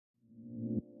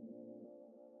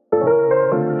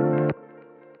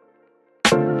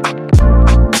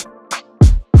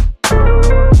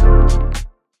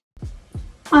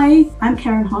Hi, I'm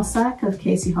Karin Hossack of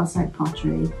KCHossack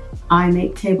Pottery. I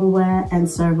make tableware and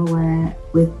serverware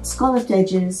with scalloped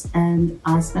edges, and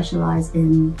I specialize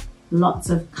in lots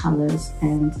of colors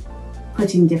and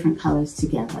putting different colors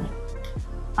together.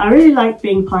 I really like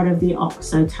being part of the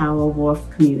Oxo Tower Wharf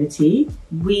community.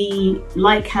 We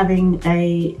like having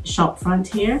a shop front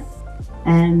here,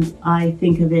 and I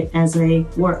think of it as a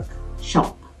work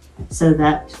shop, so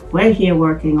that we're here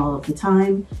working all of the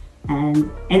time and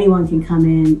anyone can come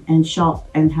in and shop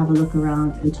and have a look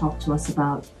around and talk to us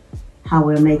about how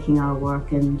we're making our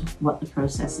work and what the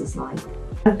process is like.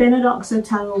 I've been at Oxo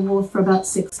Tower Wharf for about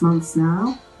 6 months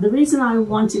now. The reason I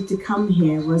wanted to come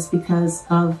here was because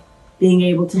of being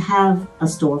able to have a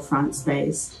storefront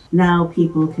space. Now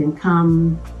people can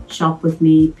come, shop with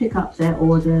me, pick up their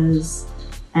orders,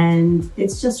 and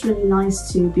it's just really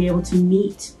nice to be able to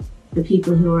meet the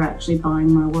people who are actually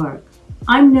buying my work.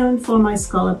 I'm known for my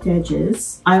scalloped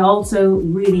edges. I also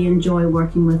really enjoy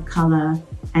working with color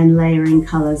and layering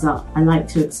colors up. I like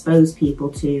to expose people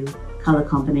to color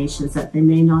combinations that they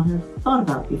may not have thought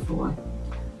about before.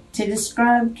 To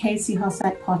describe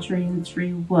KCHossack Pottery in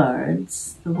 3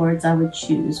 words, the words I would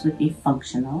choose would be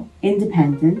functional,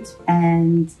 independent,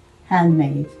 and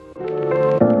handmade.